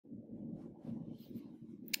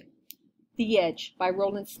The Edge by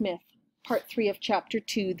Roland Smith, Part 3 of Chapter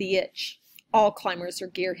 2, The Itch. All climbers are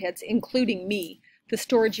gearheads, including me. The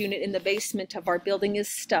storage unit in the basement of our building is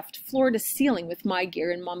stuffed floor to ceiling with my gear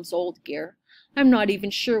and Mom's old gear. I'm not even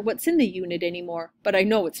sure what's in the unit anymore, but I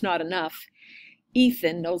know it's not enough.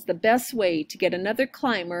 Ethan knows the best way to get another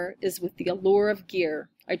climber is with the allure of gear.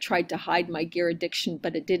 I tried to hide my gear addiction,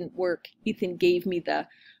 but it didn't work. Ethan gave me the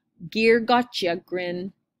gear gotcha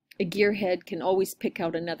grin. A gearhead can always pick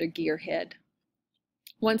out another gearhead.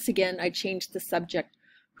 Once again, I changed the subject.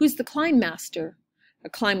 Who's the climb master? A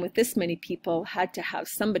climb with this many people had to have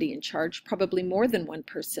somebody in charge, probably more than one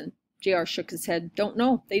person. JR shook his head. Don't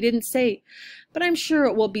know. They didn't say. But I'm sure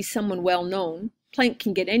it will be someone well known. Plank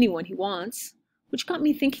can get anyone he wants. Which got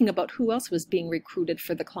me thinking about who else was being recruited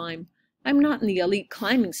for the climb. I'm not in the elite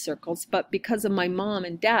climbing circles, but because of my mom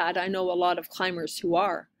and dad, I know a lot of climbers who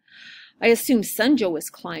are. I assume Sanjo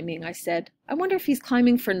is climbing, I said. I wonder if he's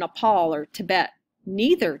climbing for Nepal or Tibet.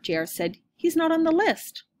 Neither, JR said. He's not on the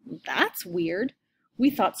list. That's weird.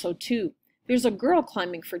 We thought so too. There's a girl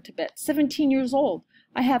climbing for Tibet, 17 years old.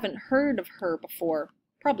 I haven't heard of her before.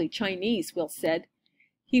 Probably Chinese, Will said.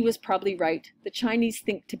 He was probably right. The Chinese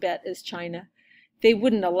think Tibet is China. They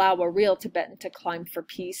wouldn't allow a real Tibetan to climb for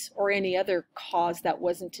peace or any other cause that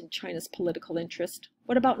wasn't in China's political interest.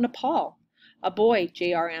 What about Nepal? A boy,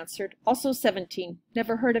 JR answered, also 17.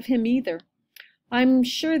 Never heard of him either. I'm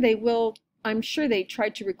sure they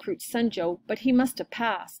tried to recruit Sanjo, but he must have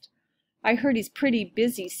passed. I heard he's pretty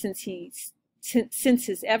busy since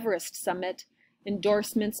his Everest summit,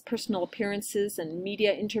 endorsements, personal appearances, and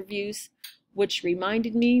media interviews, which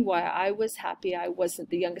reminded me why I was happy I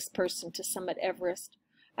wasn't the youngest person to summit Everest.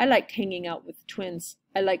 I liked hanging out with twins.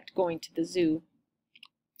 I liked going to the zoo.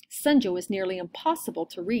 Sanjo is nearly impossible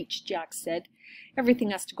to reach, Jack said.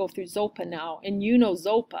 Everything has to go through Zopa now, and you know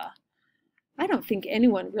Zopa. I don't think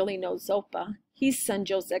anyone really knows Zopa. He's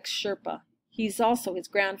Sanjo's ex-Sherpa. He's also his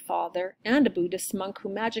grandfather and a Buddhist monk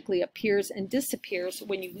who magically appears and disappears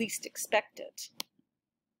when you least expect it.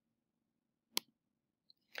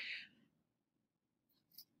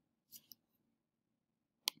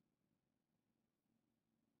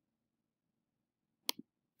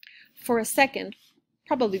 For a second,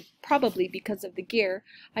 probably because of the gear,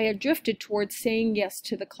 I had drifted towards saying yes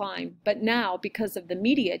to the climb, but now, because of the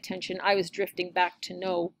media attention, I was drifting back to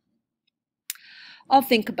no. I'll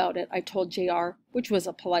think about it, I told JR, which was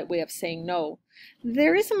a polite way of saying no.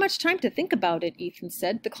 There isn't much time to think about it, Ethan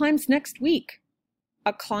said. The climb's next week.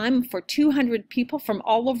 A climb for 200 people from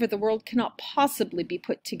all over the world cannot possibly be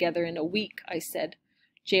put together in a week, I said.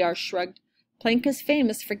 JR shrugged. Plank is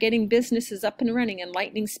famous for getting businesses up and running in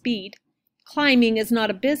lightning speed. Climbing is not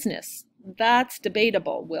a business. That's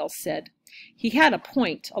debatable, Will said. He had a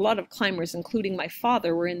point. A lot of climbers, including my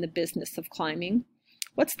father, were in the business of climbing.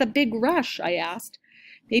 What's the big rush? I asked.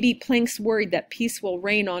 Maybe Plank's worried that peace will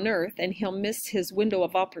reign on Earth and he'll miss his window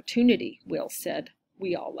of opportunity, Will said.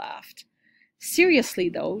 We all laughed. Seriously,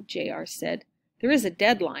 though, JR said, there is a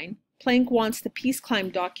deadline. Plank wants the Peace Climb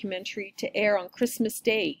documentary to air on Christmas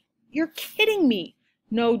Day. You're kidding me.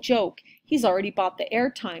 No joke. He's already bought the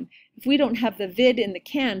airtime. If we don't have the vid in the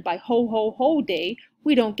can by ho-ho-ho day,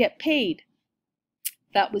 we don't get paid.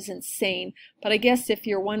 That was insane, but I guess if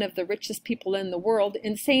you're one of the richest people in the world,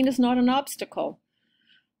 insane is not an obstacle.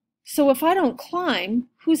 So if I don't climb,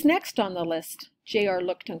 who's next on the list? JR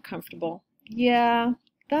looked uncomfortable. Yeah,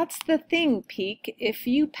 that's the thing, Peak. If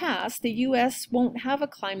you pass, the U.S. won't have a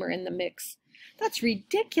climber in the mix. That's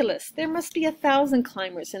ridiculous. There must be 1,000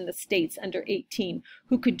 climbers in the States under 18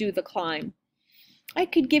 who could do the climb. I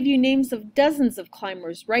could give you names of dozens of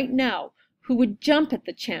climbers right now who would jump at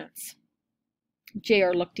the chance.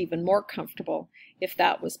 JR looked even more comfortable, if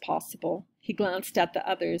that was possible. He glanced at the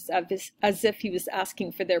others as if he was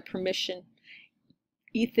asking for their permission.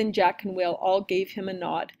 Ethan, Jack, and Will all gave him a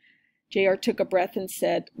nod. JR took a breath and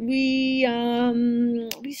said, We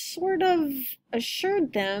sort of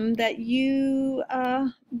assured them that you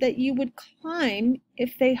would climb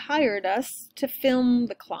if they hired us to film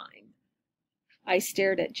the climb. I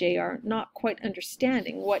stared at JR, not quite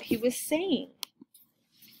understanding what he was saying.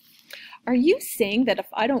 Are you saying that if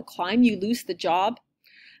I don't climb, you lose the job?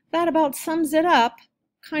 That about sums it up.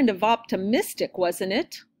 Kind of optimistic, wasn't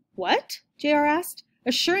it? What? JR asked,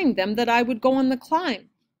 assuring them that I would go on the climb.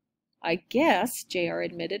 I guess, JR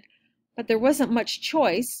admitted, but there wasn't much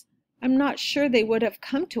choice. I'm not sure they would have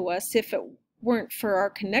come to us if it weren't for our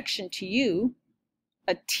connection to you.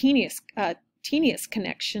 A teeniest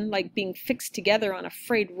connection, like being fixed together on a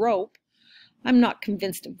frayed rope. I'm not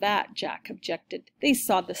convinced of that, Jack objected. They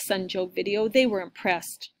saw the Sanjo video. They were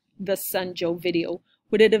impressed. The Sanjo video.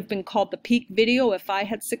 Would it have been called the Peak video if I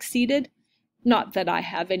had succeeded? Not that I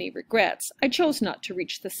have any regrets. I chose not to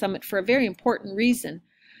reach the summit for a very important reason.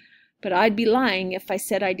 But I'd be lying if I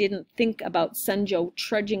said I didn't think about Sunjo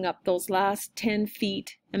trudging up those last 10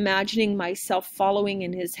 feet, imagining myself following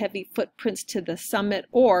in his heavy footprints to the summit,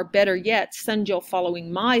 or, better yet, Sunjo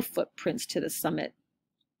following my footprints to the summit.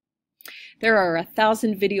 There are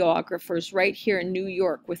 1,000 videographers right here in New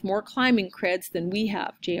York with more climbing creds than we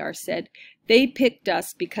have, JR said. They picked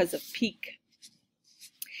us because of Peak.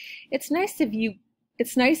 It's nice of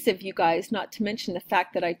you guys, not to mention the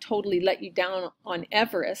fact that I totally let you down on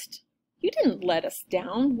Everest. You didn't let us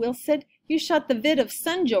down, Will said. You shot the vid of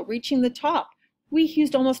Sunjo reaching the top. We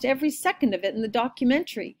used almost every second of it in the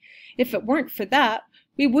documentary. If it weren't for that,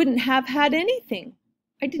 we wouldn't have had anything.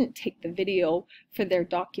 I didn't take the video for their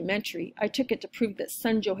documentary. I took it to prove that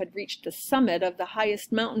Sunjo had reached the summit of the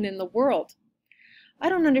highest mountain in the world. I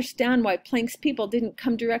don't understand why Planck's people didn't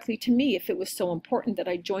come directly to me if it was so important that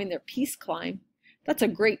I join their peace climb. That's a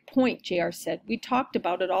great point, JR said. We talked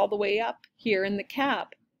about it all the way up here in the cab.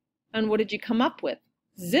 And what did you come up with?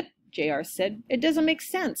 Zip, JR said. It doesn't make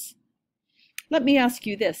sense. Let me ask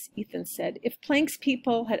you this, Ethan said. If Planck's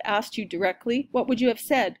people had asked you directly, what would you have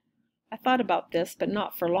said? I thought about this, but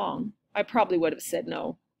not for long. I probably would have said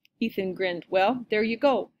no. Ethan grinned. Well, there you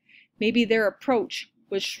go. Maybe their approach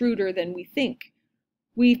was shrewder than we think.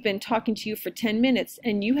 We've been talking to you for 10 minutes,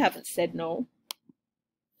 and you haven't said no.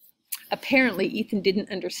 Apparently, Ethan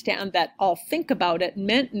didn't understand that I'll think about it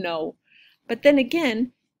meant no. But then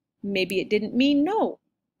again, maybe it didn't mean no.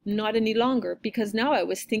 Not any longer, because now I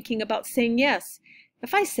was thinking about saying yes.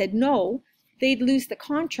 If I said no, they'd lose the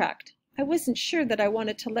contract. I wasn't sure that I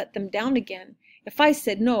wanted to let them down again. If I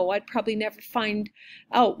said no, I'd probably never find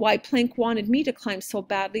out why Planck wanted me to climb so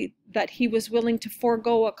badly that he was willing to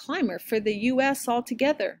forego a climber for the U.S.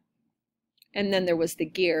 altogether. And then there was the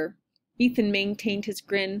gear. Ethan maintained his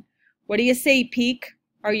grin. What do you say, Peak?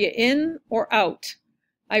 Are you in or out?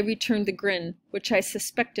 I returned the grin, which I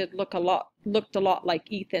suspected looked a lot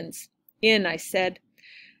like Ethan's. In, I said.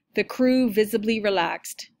 The crew visibly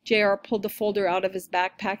relaxed. JR pulled the folder out of his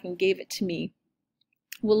backpack and gave it to me.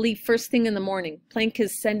 We'll leave first thing in the morning. Planck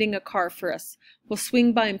is sending a car for us. We'll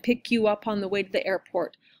swing by and pick you up on the way to the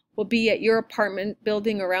airport. We'll be at your apartment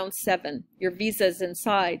building around 7. Your visa's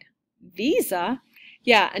inside. Visa?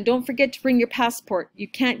 Yeah, and don't forget to bring your passport. You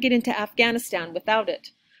can't get into Afghanistan without it.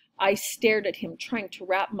 I stared at him, trying to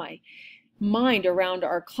wrap my mind around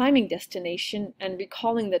our climbing destination and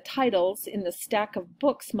recalling the titles in the stack of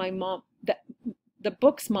books the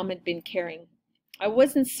books Mom had been carrying. I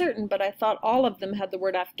wasn't certain, but I thought all of them had the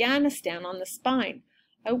word Afghanistan on the spine.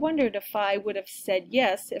 I wondered if I would have said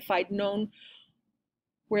yes if I'd known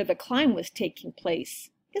where the climb was taking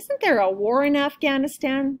place. Isn't there a war in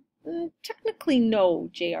Afghanistan? Technically,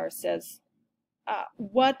 no, JR says.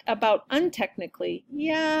 What about untechnically?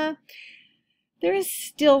 Yeah, there is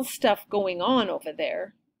still stuff going on over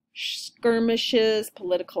there. Skirmishes,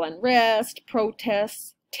 political unrest,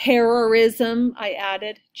 protests, terrorism, I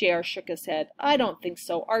added. JR shook his head. I don't think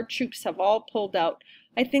so. Our troops have all pulled out.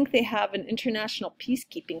 I think they have an international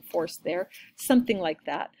peacekeeping force there, something like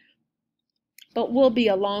that. But we'll be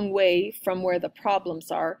a long way from where the problems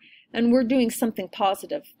are, and we're doing something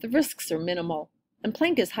positive. The risks are minimal. And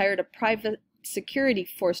Planck has hired a private security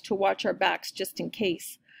force to watch our backs just in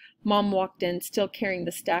case. Mom walked in, still carrying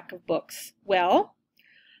the stack of books. Well?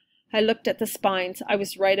 I looked at the spines. I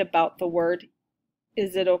was right about the word.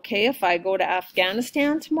 Is it okay if I go to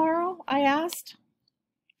Afghanistan tomorrow? I asked.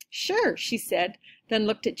 Sure, she said, then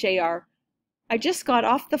looked at JR. I just got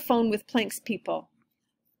off the phone with Planck's people.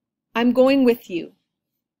 I'm going with you.